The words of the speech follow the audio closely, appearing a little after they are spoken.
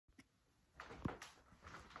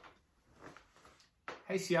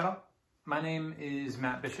Hey Seattle, my name is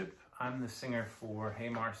Matt Bishop. I'm the singer for Hey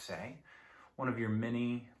Marseille, one of your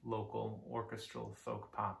many local orchestral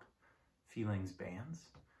folk pop feelings bands.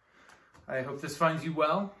 I hope this finds you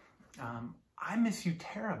well. I miss you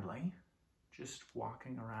terribly, just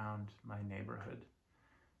walking around my neighborhood.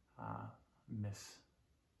 Miss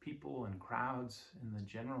people and crowds and the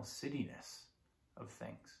general cityness of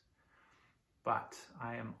things. But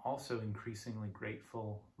I am also increasingly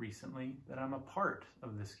grateful recently that I'm a part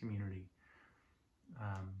of this community.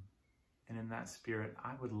 And in that spirit,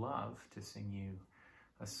 I would love to sing you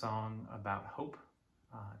a song about hope.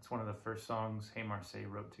 It's one of the first songs Hey Marseille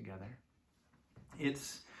wrote together.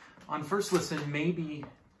 It's, on first listen, maybe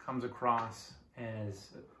comes across as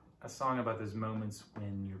a song about those moments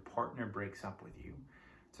when your partner breaks up with you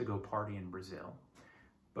to go party in Brazil.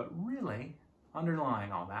 But really,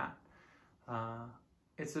 underlying all that,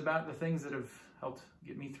 it's about the things that have helped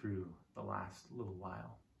get me through the last little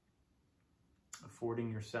while. Affording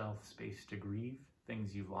yourself space to grieve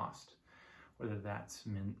things you've lost, whether that's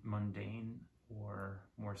mundane or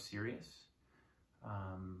more serious.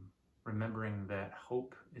 Remembering that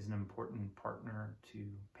hope is an important partner to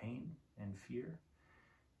pain and fear,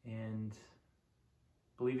 and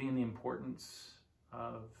believing in the importance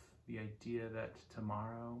of the idea that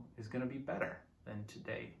tomorrow is going to be better than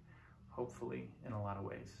today, hopefully in a lot of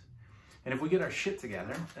ways. And if we get our shit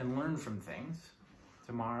together and learn from things,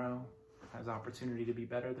 tomorrow has opportunity to be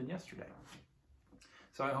better than yesterday.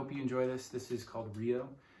 So I hope you enjoy this. This is called Rio.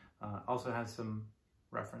 Also has some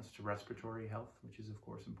reference to respiratory health, which is of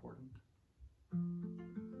course important.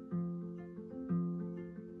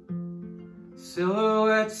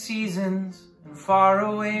 Silhouette seasons and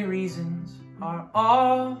faraway reasons are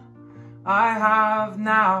all I have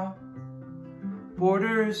now.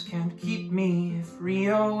 Borders can't keep me if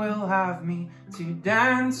Rio will have me to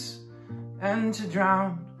dance and to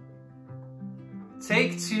drown.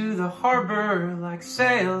 Take to the harbor like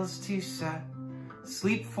sails to set,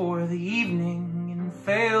 sleep for the evening in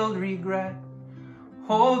failed regret.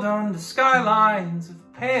 Hold on to skylines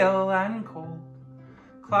of pale and cold,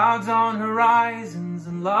 clouds on horizons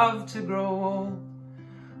and love to grow old.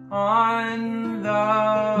 On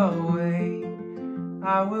the way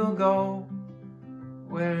I will go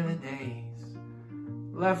where the days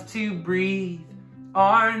left to breathe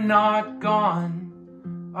are not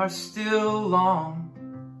gone, are still long.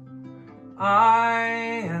 I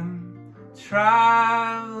am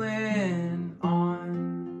traveling on.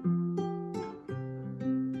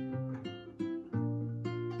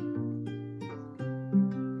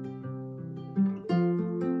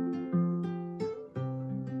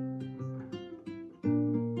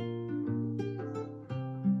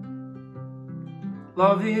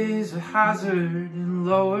 Love is a hazard in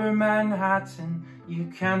lower Manhattan. You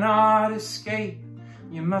cannot escape.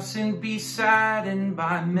 You mustn't be saddened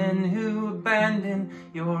by men who abandon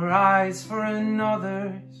your eyes for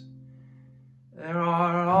another's. There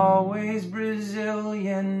are always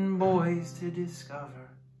Brazilian boys to discover.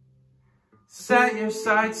 Set your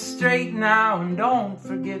sights straight now and don't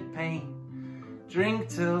forget pain. Drink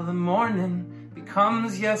till the morning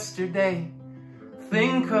becomes yesterday.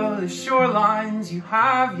 Think of the shorelines you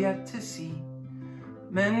have yet to see.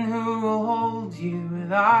 Men who will hold you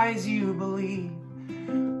with eyes you believe.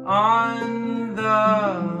 On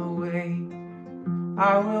the way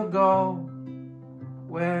I will go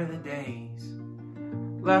where the days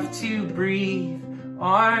left to breathe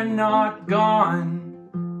are not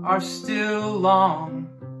gone, are still long.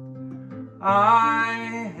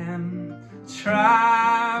 I am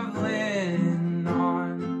traveling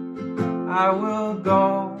on. I will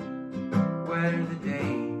go where the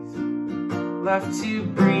days left to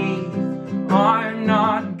breathe are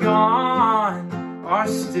not gone, are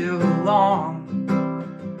still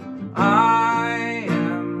long. I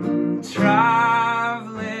am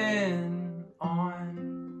traveling on.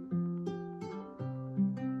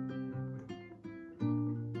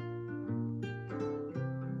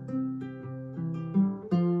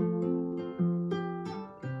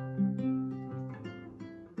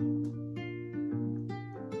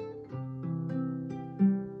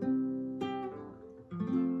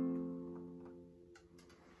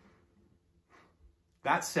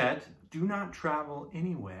 That said, do not travel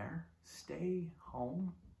anywhere. Stay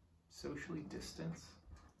home, socially distance.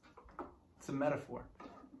 It's a metaphor.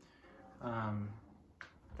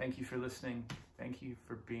 Thank you for listening. Thank you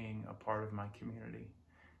for being a part of my community.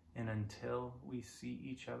 And until we see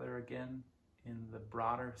each other again in the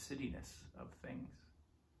broader cityness of things,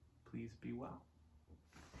 please be well.